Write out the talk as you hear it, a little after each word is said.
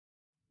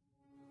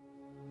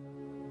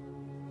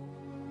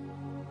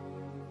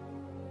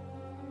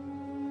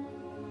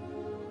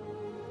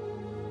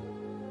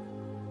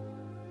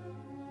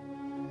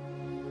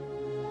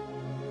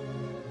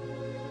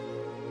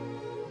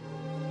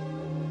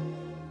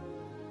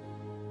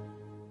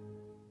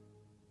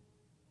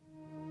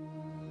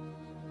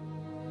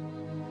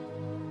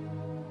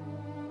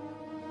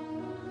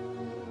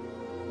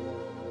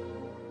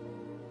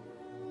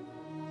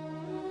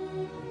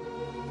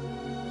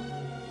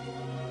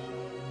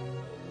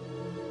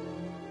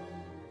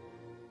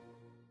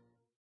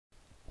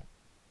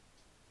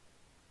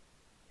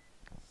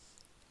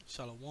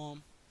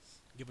Shalom,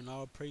 giving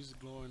all praise,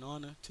 glory, and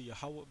honor to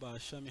Yahweh by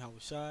Hashem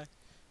Yahushai.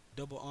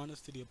 Double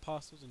honors to the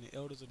apostles and the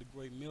elders of the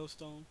great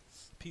millstone.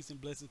 Peace and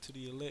blessings to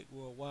the elect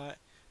worldwide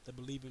that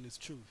believe in His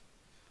truth.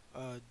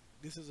 Uh,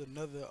 this is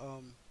another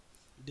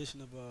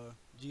edition of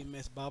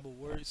GMS Bible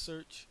Word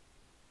Search.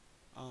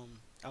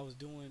 I was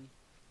doing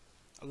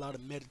a lot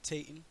of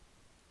meditating,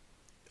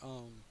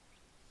 um,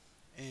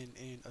 and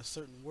a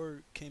certain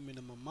word came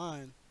into my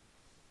mind,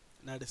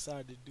 and I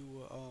decided to do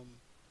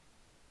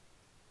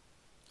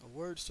a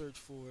word search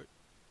for it,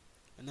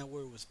 and that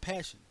word was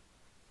passion.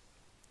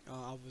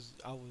 I was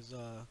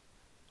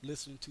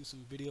listening to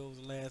some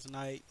videos last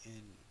night,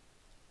 and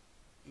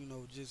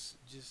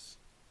just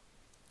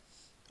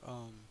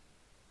um,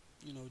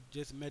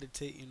 just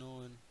meditating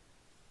on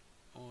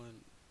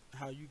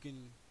how you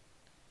can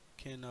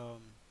you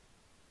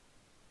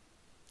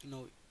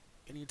know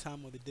any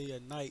time of the day or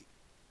night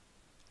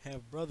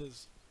have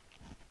brothers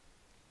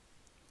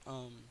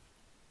um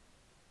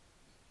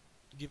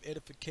give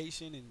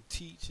edification and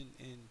teach and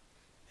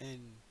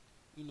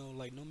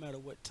like no matter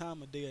what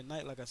time of day or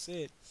night, like I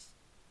said,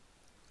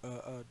 2,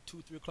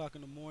 3 o'clock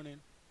in the morning,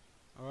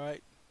 all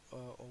right,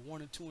 or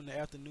 1 or 2 in the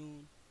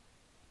afternoon,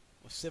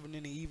 or 7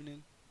 in the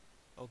evening.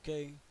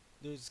 Okay,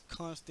 there's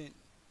constant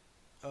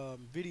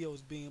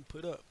videos being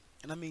put up,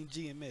 and I mean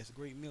GMS,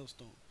 Great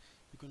Millstone.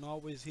 You can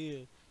always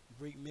hear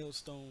Great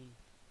Millstone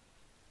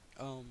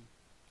um,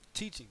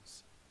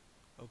 teachings.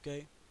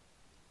 Okay,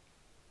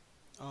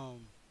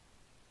 um,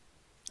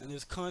 and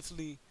there's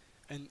constantly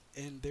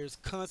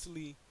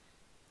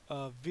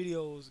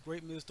videos,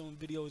 Great Millstone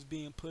videos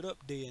being put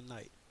up day and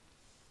night,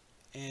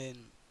 and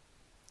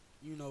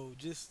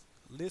just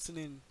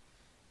listening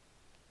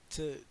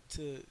to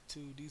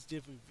these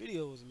different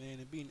videos, man,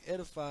 and being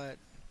edified.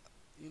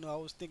 I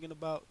was thinking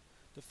about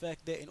the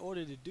fact that in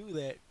order to do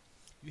that,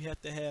 you have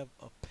to have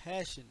a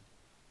passion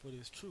for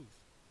this truth.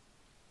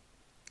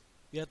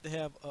 You have to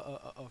have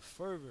a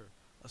fervor,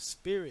 a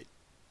spirit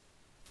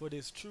for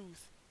this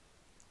truth,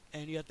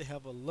 and you have to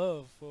have a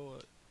love for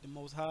the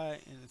Most High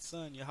and His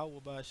Son, Yahweh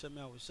by Hashem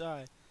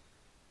Yahushai,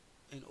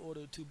 in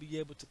order to be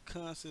able to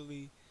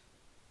constantly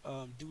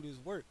do this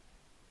work.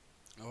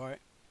 All right,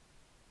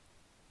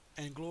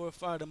 and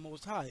glorify the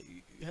Most High.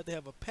 You have to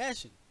have a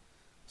passion.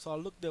 So I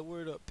looked that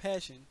word up,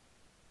 passion.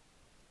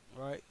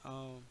 All right.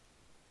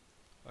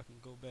 I can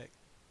go back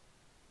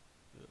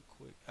real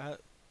quick.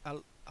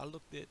 I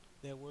looked at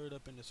that word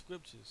up in the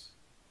scriptures.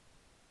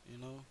 You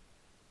know,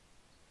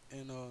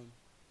 and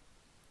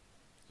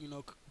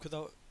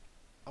because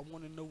I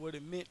want to know what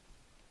it meant.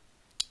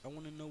 I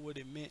want to know what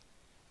it meant.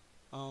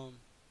 Um,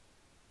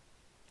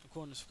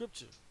 according to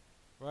scripture,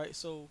 right?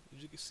 So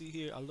as you can see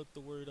here, I looked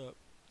the word up,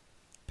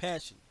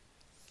 passion,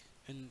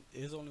 and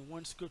there's only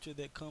one scripture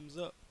that comes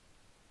up,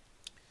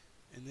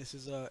 and this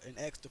is in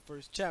Acts the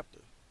first chapter.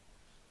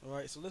 All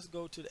right, so let's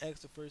go to the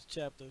Acts the first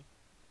chapter,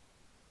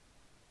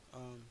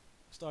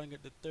 starting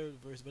at the 3rd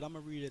verse. But I'm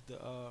gonna read at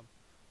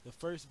the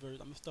first verse.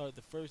 I'm gonna start at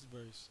the first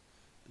verse,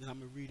 and then I'm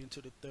gonna read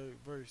into the 3rd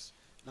verse,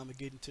 and I'm gonna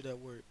get into that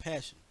word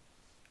passion.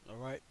 All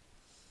right.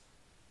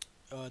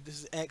 This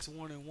is Acts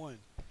 1:1.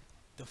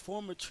 The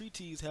former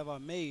treatise have I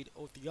made,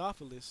 O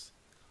Theophilus,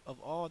 of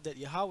all that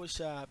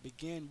Yahushua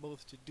began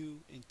both to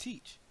do and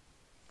teach,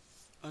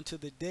 until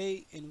the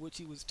day in which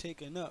he was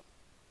taken up.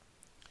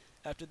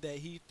 After that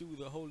he through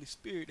the Holy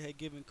Spirit had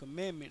given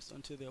commandments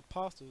unto the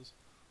apostles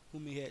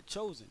whom he had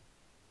chosen.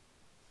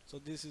 So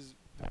this is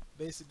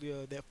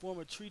basically that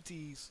former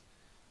treatise.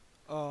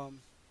 I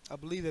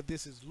believe that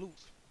this is Luke.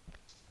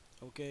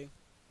 Okay,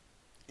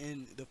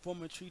 and the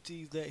former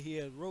treatise that he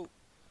had wrote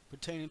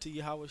pertaining to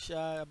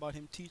Yahushua about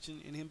him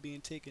teaching and him being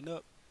taken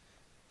up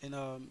and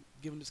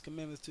giving his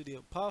commandments to the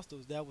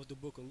apostles, that was the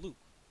book of Luke.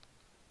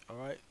 All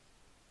right,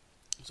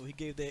 so he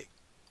gave that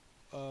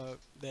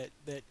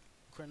that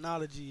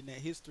chronology and that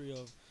history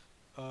of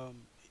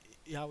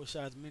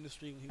Yahushua's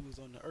ministry when he was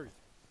on the earth.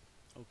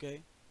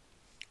 Okay,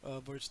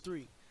 verse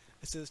 3.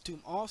 It says, to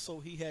him also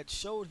he had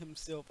showed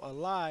himself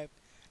alive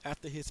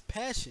after his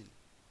passion.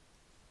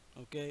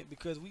 Okay,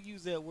 because we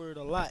use that word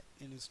a lot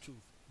in this truth,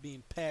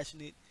 being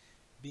passionate,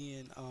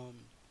 being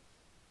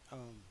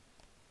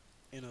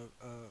in a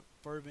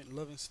fervent,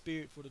 loving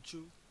spirit for the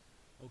truth.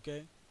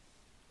 Okay,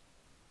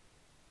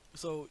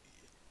 so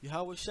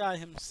Yahushua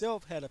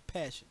himself had a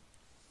passion.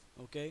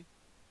 Okay,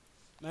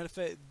 matter of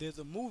fact, there's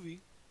a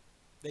movie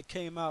that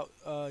came out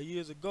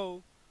years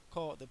ago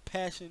called The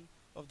Passion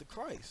of the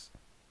Christ.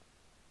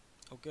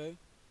 Okay,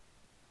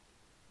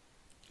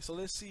 so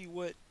let's see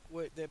what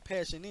that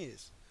passion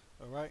is.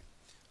 All right,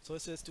 so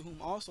it says, to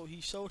whom also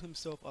he showed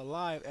himself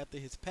alive after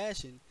his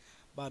passion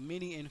by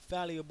many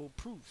infallible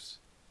proofs,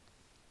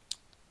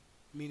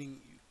 meaning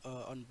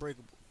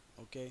unbreakable.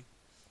 Okay,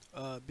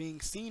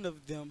 being seen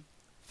of them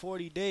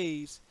 40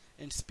 days,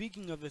 and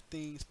speaking of the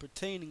things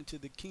pertaining to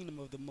the kingdom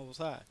of the Most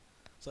High.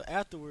 So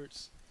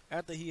afterwards,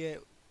 after he had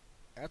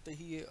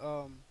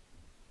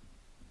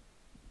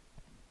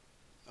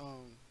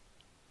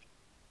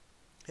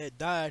had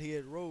died, he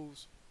had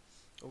rose.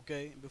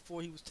 Okay, and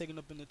before he was taken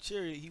up in the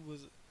chariot, he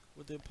was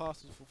with the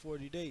apostles for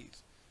 40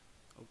 days.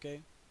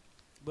 Okay,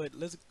 but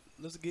let's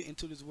get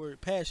into this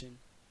word passion.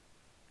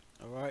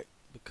 All right,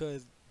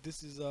 because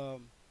this is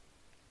you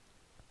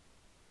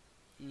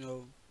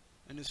know,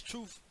 and it's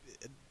truth.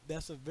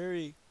 That's a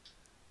very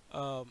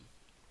um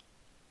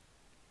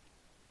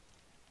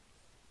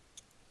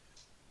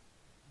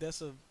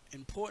that's a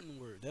important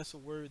word. That's a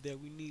word that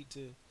we need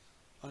to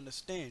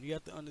understand. You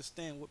have to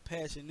understand what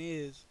passion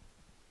is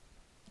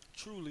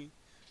truly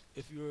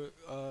if you're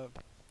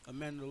a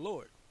man of the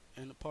Lord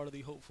and a part of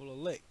the hopeful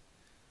elect.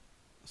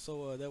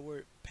 So that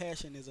word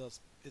passion is a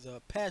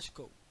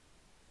pashko,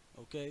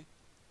 okay,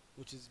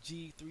 which is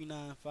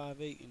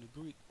G3958 in the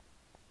Greek,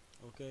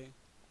 okay.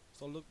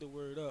 So look the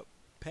word up,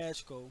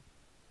 pashko,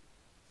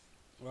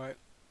 right,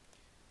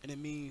 and it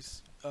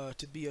means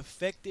to be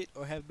affected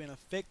or have been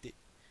affected,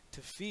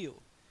 to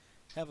feel,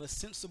 have a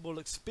sensible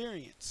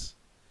experience,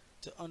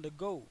 to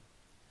undergo.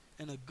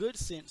 In a good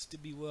sense, to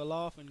be well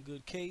off in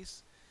good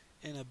case.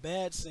 In a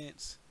bad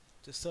sense,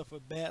 to suffer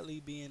badly,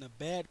 be in a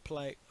bad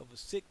plight of a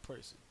sick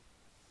person.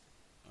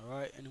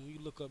 Alright, and when you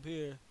look up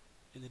here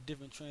in the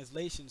different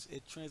translations,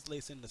 it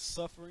translates into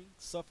suffering,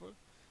 suffer,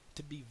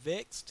 to be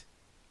vexed,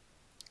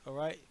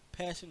 alright,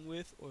 passion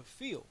with, or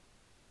feel.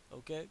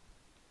 Okay?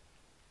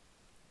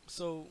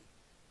 So,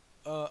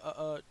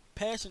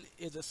 passion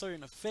is a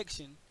certain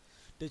affection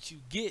that you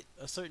get,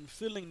 a certain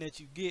feeling that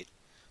you get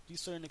through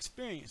certain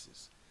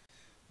experiences.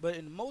 But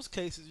in most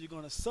cases, you're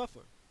going to suffer.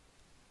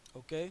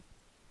 Okay?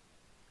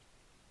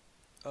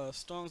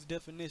 Strong's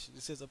definition.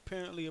 It says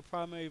apparently a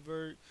primary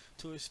verb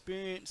to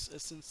experience a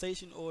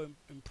sensation or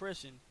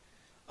impression,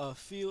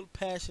 feel,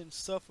 passion,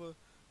 suffer,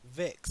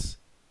 vex.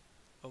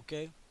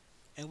 Okay?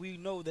 And we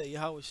know that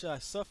Yahweh Shai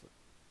suffered.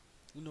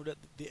 We know that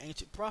the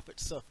ancient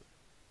prophets suffered.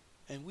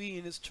 And we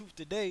in this truth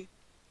today,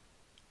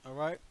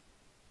 alright,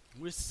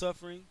 we're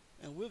suffering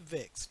and we're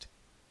vexed.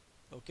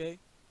 Okay?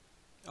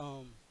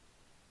 I'm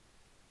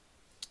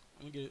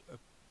going to get a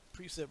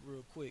precept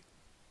real quick.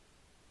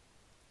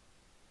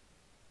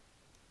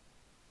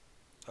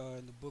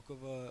 In the book of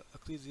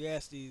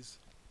Ecclesiastes,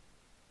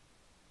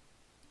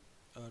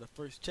 the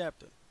first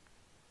chapter.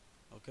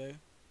 Okay?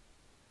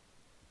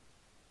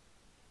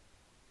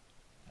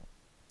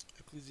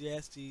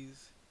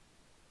 Ecclesiastes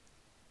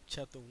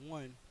chapter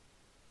 1.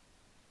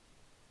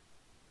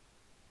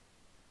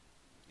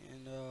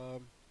 And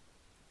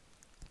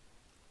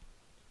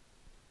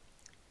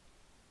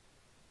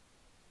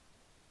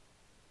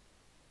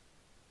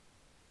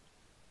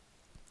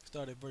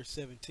start at verse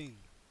 17.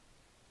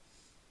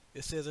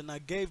 It says, and I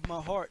gave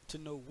my heart to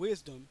know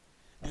wisdom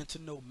and to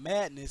know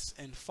madness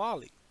and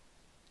folly.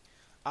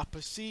 I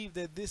perceive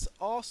that this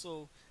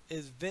also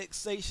is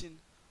vexation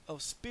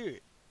of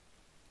spirit.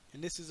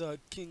 And this is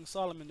King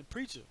Solomon the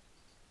preacher.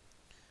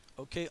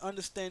 Okay,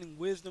 understanding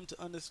wisdom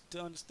to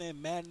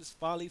understand madness,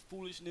 folly,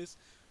 foolishness,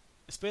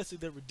 especially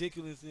the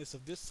ridiculousness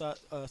of this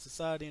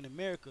society in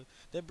America,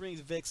 that brings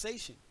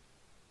vexation.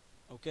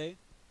 Okay,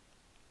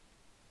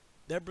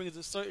 that brings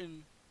a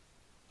certain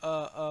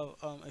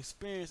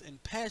experience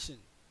and passion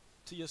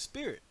to your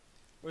spirit.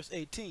 Verse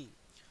 18,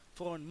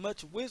 for in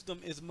much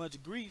wisdom is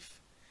much grief,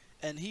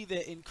 and he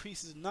that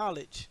increases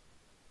knowledge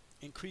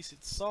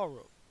increaseth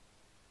sorrow.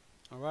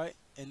 All right,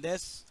 and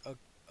that's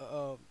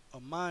a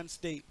mind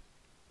state,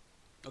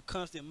 a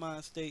constant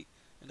mind state,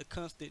 and a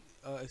constant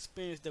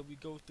experience that we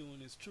go through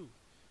in this truth.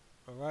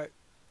 All right.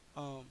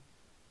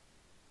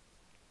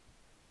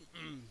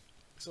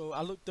 So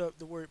I looked up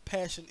the word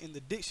passion in the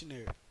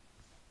dictionary.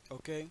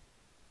 Okay.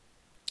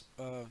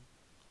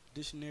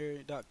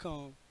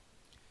 Dictionary.com,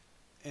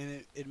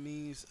 and it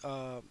means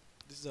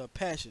this is a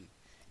passion,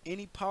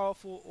 any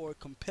powerful or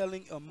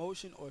compelling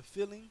emotion or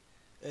feeling,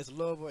 as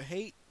love or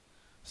hate,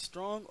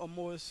 strong or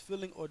more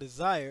feeling or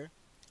desire,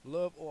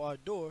 love or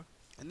ardor.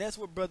 And that's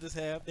what brothers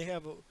have.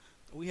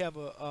 We have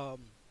a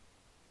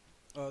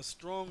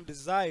strong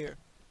desire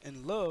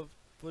and love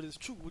for this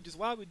truth, which is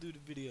why we do the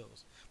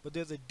videos. But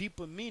there's a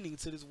deeper meaning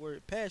to this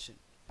word passion.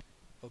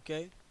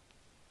 Okay.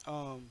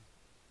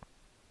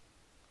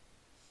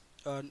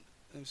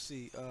 Let's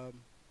see.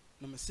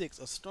 Number 6,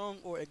 a strong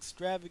or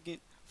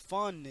extravagant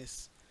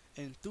fondness,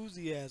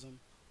 enthusiasm,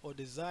 or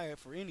desire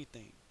for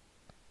anything.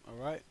 All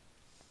right.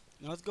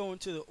 Now let's go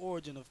into the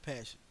origin of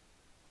passion.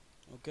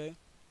 Okay.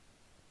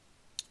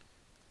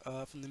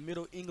 From the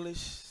Middle English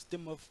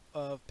stem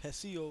of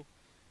passio,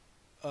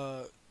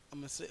 I'm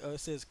gonna say it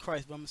says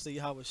Christ, but I'm gonna say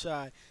Yahweh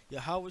Shai.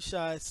 Yahweh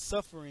Shai's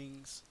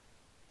sufferings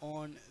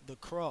on the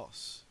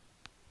cross,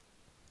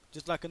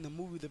 just like in the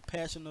movie The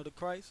Passion of the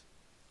Christ.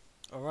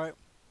 All right.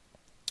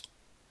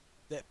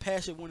 That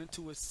passion went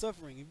into its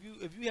suffering.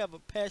 If you have a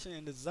passion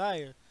and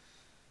desire,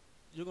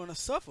 you're gonna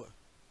suffer.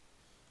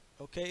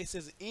 Okay. It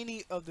says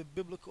any of the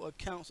biblical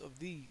accounts of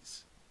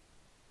these.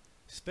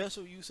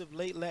 Special use of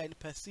late Latin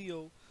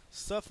passio,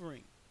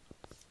 suffering,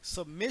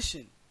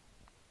 submission,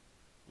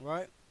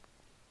 right?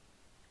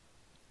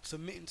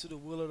 Submitting to the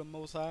will of the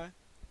Most High.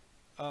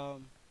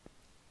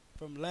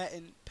 From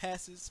Latin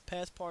passes,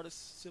 past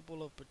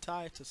participle of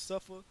patai, to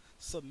suffer,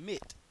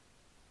 submit.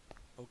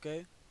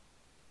 Okay.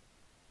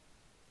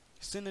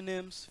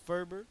 Synonyms: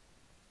 fervor,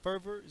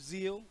 fervor,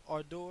 zeal,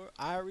 ardor,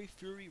 ire,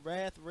 fury,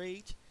 wrath,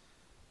 rage.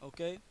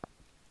 Okay,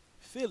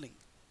 feeling.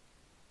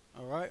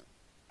 All right,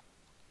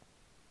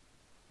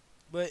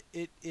 but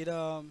it it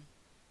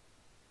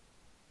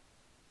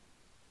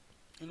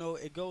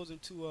goes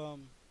into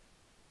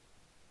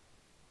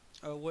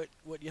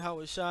what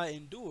Yahweh Shai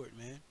endured,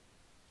 man.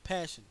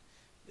 Passion.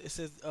 It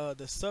says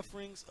the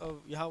sufferings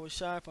of Yahweh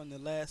Shai from the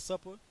Last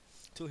Supper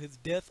to his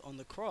death on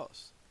the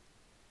cross.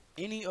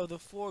 Any of the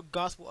four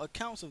gospel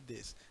accounts of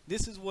this.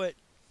 This is what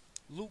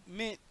Luke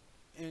meant,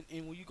 and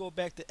when you go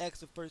back to Acts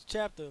the first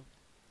chapter,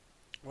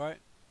 right?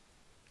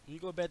 When you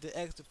go back to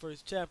Acts the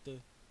first chapter,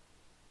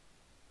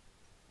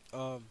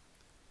 um,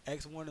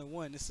 Acts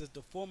 1:1, it says,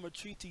 "The former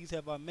treatise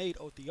have I made,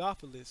 O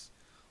Theophilus,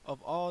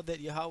 of all that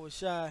Yahweh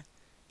Shai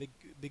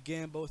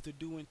began both to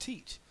do and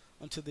teach,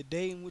 until the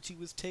day in which he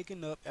was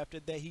taken up, after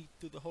that he,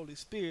 through the Holy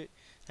Spirit,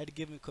 had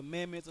given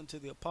commandments unto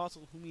the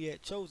apostles whom he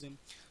had chosen,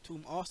 to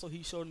whom also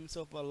he showed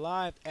himself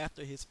alive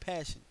after his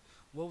passion."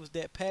 What was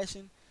that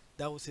passion?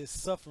 That was his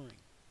suffering.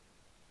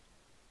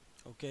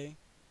 Okay?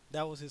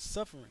 That was his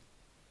suffering.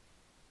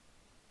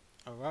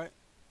 Alright?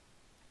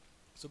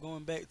 So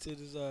going back to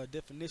this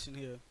definition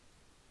here,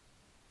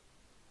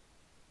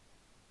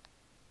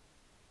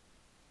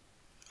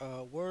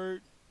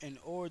 word and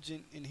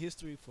origin in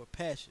history for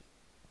passion.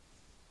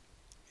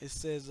 It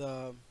says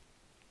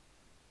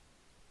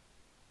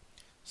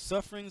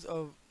sufferings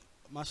of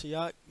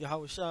Mashiach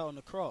Yahweh Shai on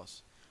the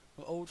cross.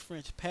 From Old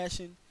French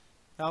passion,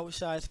 Yahweh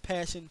Shai's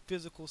passion,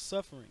 physical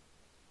suffering.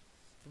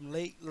 From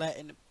late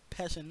Latin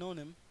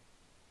passionem,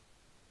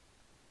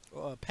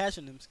 or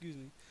passionem, excuse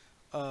me,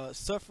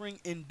 suffering,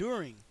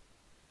 enduring.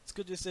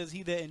 Scripture says,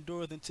 "He that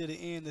endureth until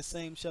the end, the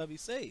same shall be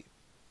saved."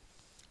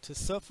 To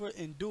suffer,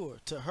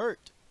 endure, to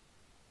hurt,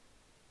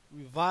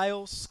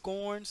 revile,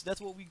 scorns.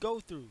 That's what we go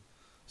through.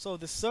 So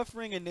the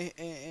suffering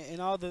and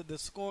all the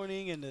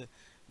scorning and the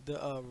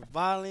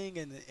reviling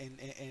and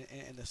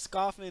the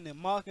scoffing and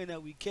mocking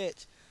that we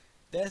catch,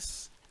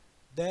 that's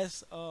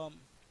a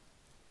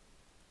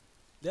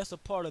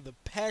part of the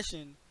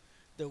passion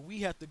that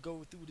we have to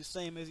go through, the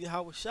same as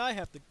Yahweh Shai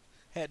had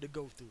to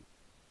go through.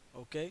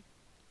 Okay,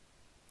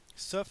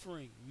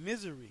 suffering,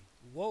 misery,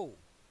 woe.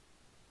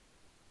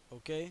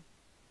 Okay,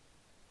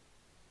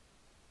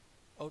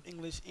 Old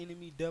English,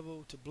 enemy,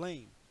 devil, to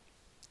blame.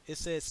 It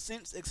says,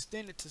 since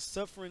extended to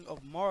suffering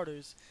of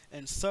martyrs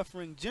and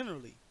suffering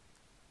generally.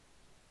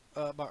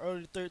 By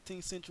early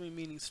 13th century,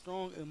 meaning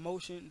strong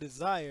emotion,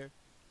 desire.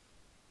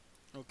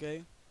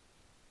 Okay,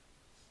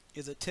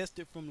 is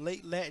attested from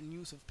late Latin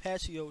use of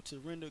passio to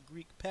render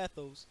Greek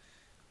pathos,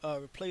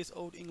 replace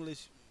Old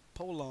English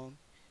polon,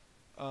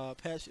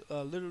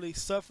 literally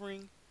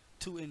suffering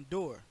to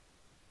endure.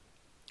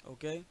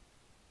 Okay,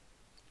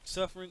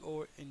 suffering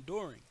or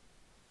enduring.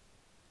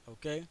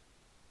 Okay,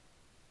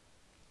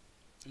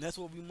 and that's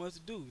what we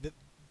must do.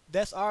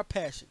 That's our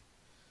passion.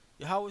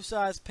 Yahweh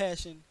Shai's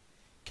passion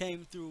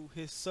came through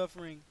his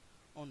suffering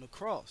on the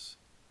cross.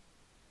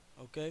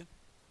 Okay,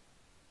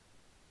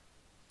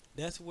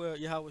 that's where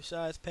Yahweh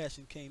Shai's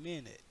passion came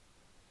in at.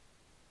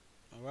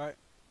 All right,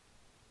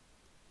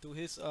 through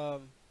his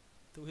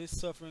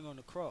suffering on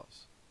the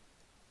cross.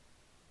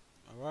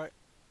 All right.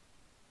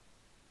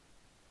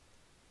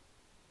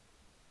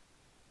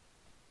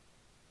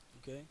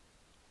 Okay.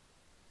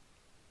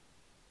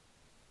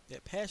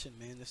 That passion,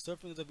 man, the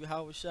sufferings of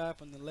Yahweh Shai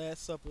from the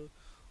Last Supper,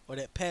 or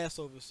that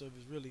Passover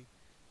service, really,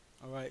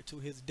 all right, to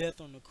his death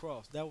on the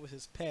cross. That was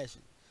his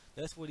passion.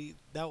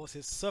 That was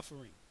his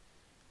suffering.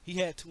 He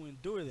had to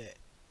endure that.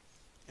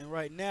 And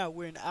right now,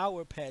 we're in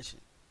our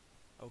passion,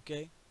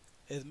 okay,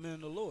 as men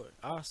of the Lord,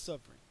 our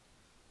suffering,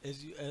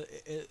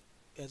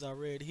 as I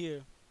read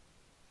here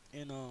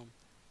in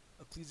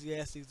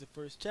Ecclesiastes, the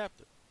first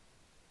chapter,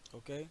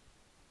 okay.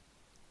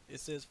 It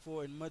says,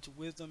 "For in much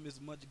wisdom is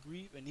much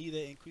grief, and he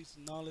that increases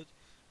knowledge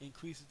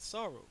increases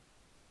sorrow."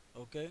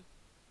 Okay.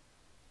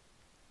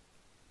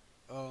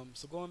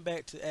 So going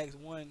back to Acts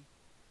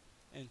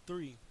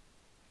 1:3,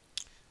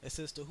 it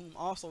says, "To whom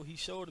also he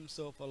showed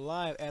himself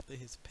alive after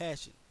his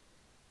passion."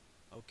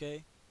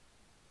 Okay.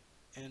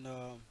 And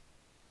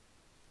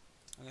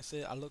like I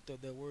said, I looked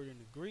up that word in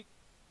the Greek.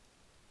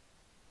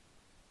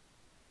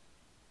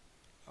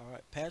 All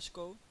right,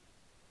 Pashko.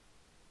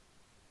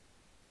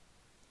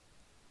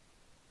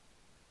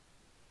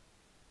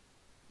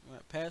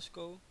 Alright,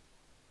 Pashko,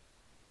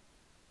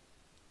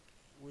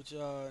 which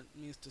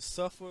means to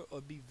suffer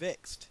or be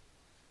vexed.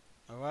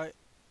 Alright?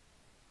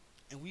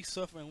 And we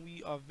suffer and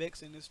we are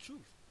vexed in this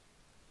truth.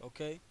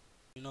 Okay?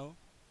 You know?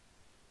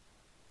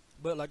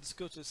 But like the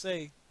scriptures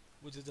say,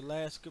 which is the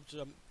last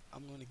scripture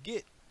I'm going to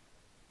get,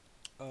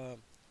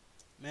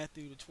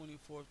 Matthew the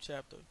 24th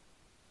chapter.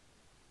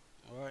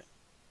 Alright?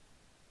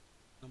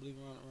 I believe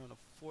around the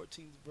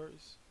 14th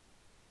verse.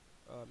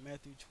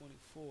 Matthew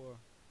 24.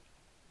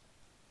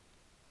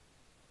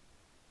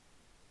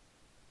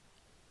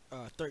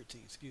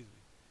 13, excuse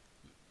me.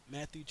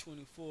 Matthew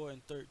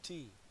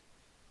 24:13.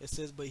 It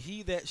says, "But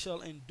he that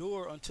shall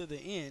endure unto the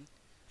end,"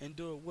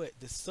 endure what?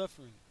 The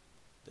suffering,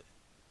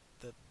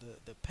 the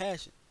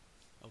passion.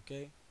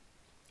 Okay.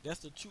 That's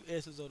the true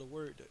essence of the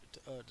word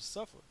to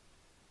suffer.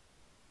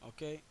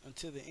 Okay,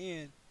 until the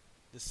end,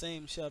 the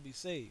same shall be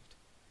saved.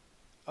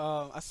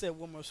 I said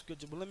one more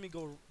scripture, but let me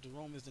go to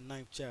Romans the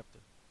ninth chapter.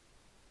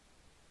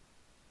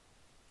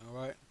 All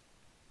right,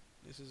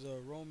 this is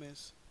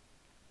Romans.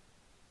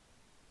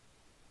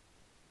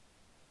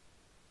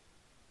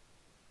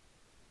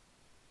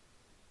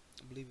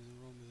 I believe it's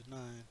in Romans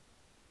 9.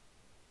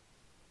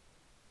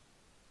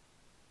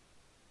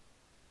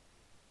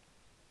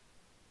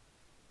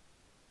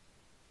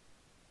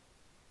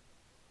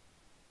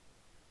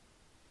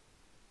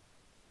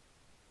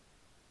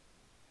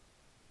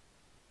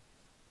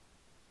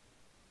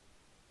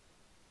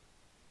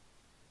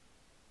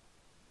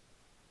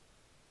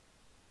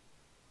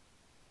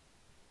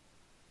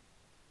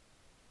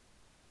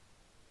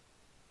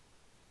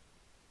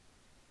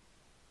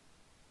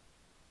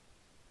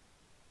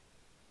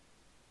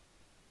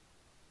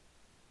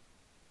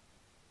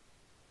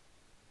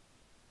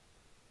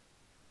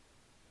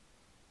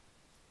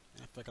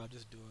 In fact, I'll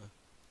just do a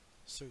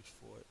search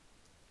for it.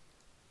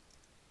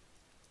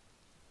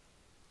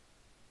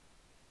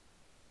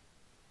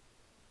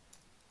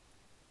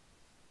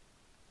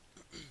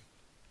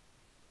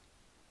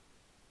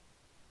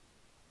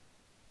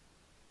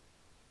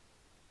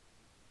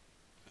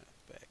 In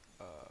fact,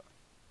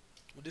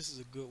 well, this is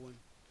a good one,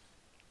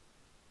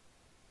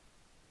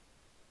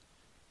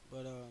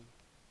 but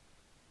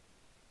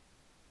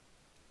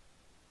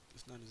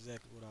it's not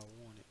exactly what I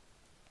wanted.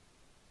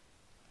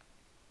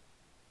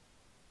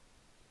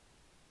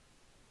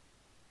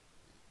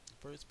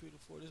 First Peter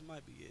 4. This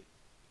might be it.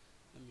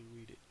 Let me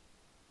read it.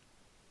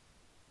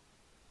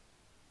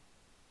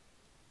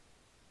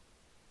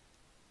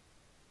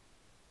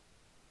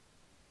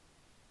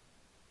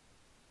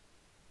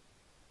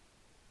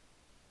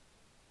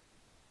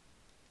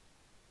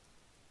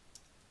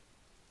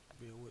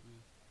 Bear with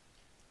me.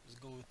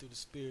 Just going through the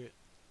spirit.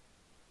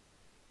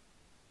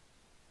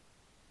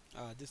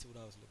 This is what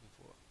I was looking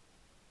for.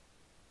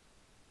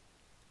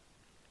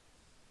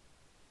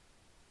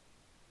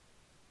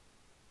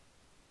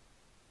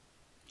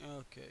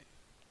 Okay.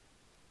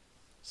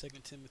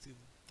 Second Timothy,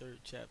 the third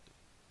chapter.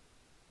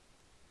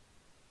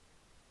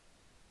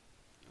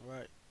 All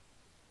right.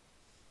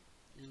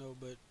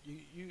 But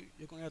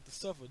you're gonna have to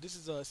suffer. This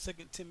is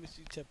Second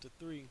Timothy chapter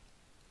 3,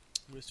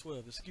 verse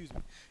 12. Excuse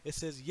me. It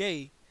says,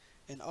 "Yea,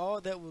 and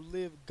all that will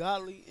live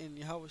godly in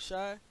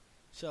Yahushua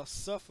shall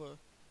suffer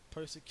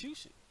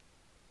persecution."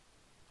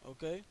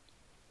 Okay.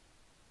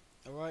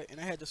 All right. And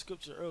I had the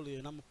scripture earlier,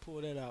 and I'm gonna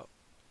pull that out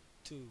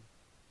too.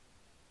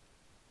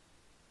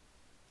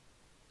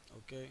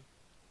 Okay.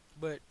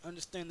 But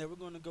understand that we're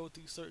going to go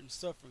through certain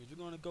sufferings. We're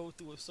going to go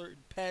through a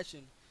certain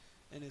passion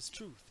and its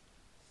truth.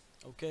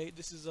 Okay,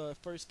 this is 1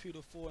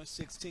 Peter 4 and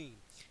 16.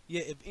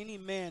 Yet if any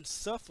man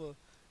suffer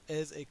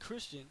as a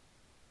Christian,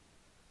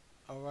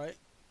 all right,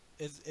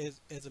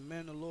 as a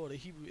man of the Lord, a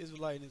Hebrew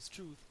Israelite in his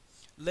truth,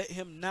 let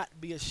him not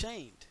be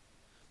ashamed,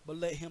 but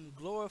let him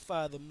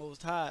glorify the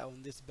Most High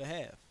on this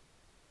behalf.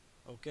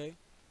 Okay,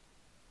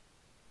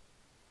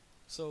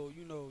 so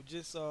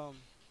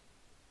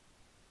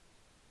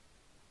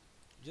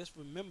just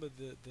remember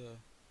the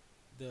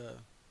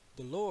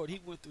the Lord. He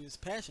went through his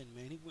passion,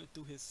 man. He went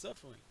through his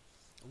suffering.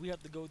 We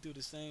have to go through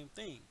the same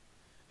thing,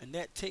 and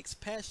that takes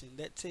passion.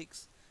 That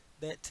takes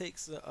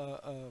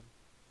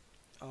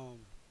um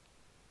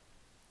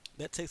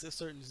that takes a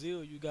certain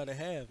zeal you gotta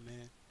have,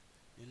 man.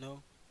 You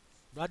know.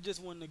 But I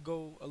just wanted to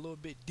go a little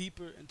bit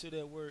deeper into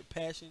that word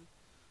passion.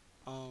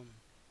 Um,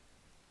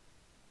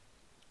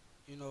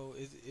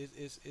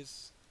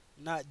 it's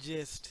not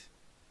just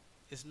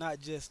it's not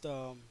just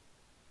um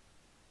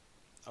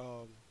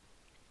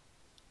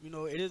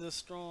it is a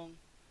strong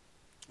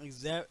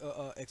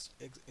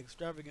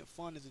extravagant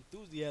fun and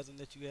enthusiasm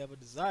that you have a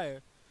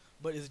desire,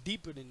 but it's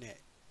deeper than that.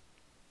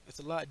 It's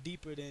a lot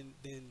deeper than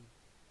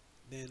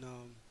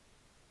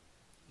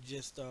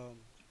just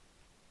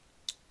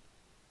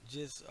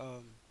just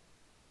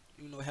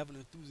having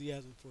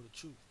enthusiasm for the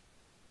truth.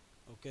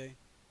 Okay,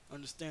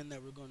 understand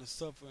that we're going to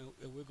suffer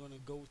and we're going to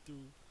go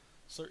through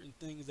certain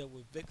things that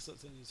will vex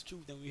us in His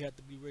truth, and we have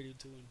to be ready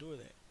to endure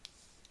that.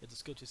 As the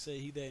scripture say,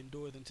 "He that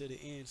endureth until the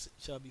end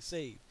shall be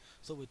saved."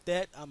 So with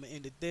that, I'm gonna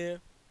end it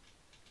there.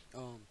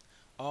 Um,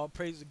 all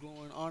praise,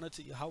 glory, and honor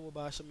to Yahweh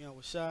Ba'ashem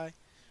Yahweh Shai.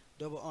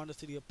 Double honors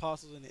to the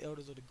apostles and the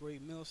elders of the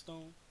great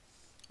millstone.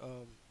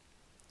 Um,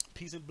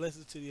 peace and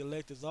blessings to the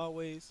elect as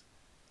always.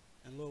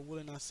 And Lord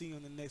willing, I'll see you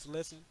in the next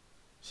lesson.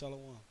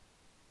 Shalom.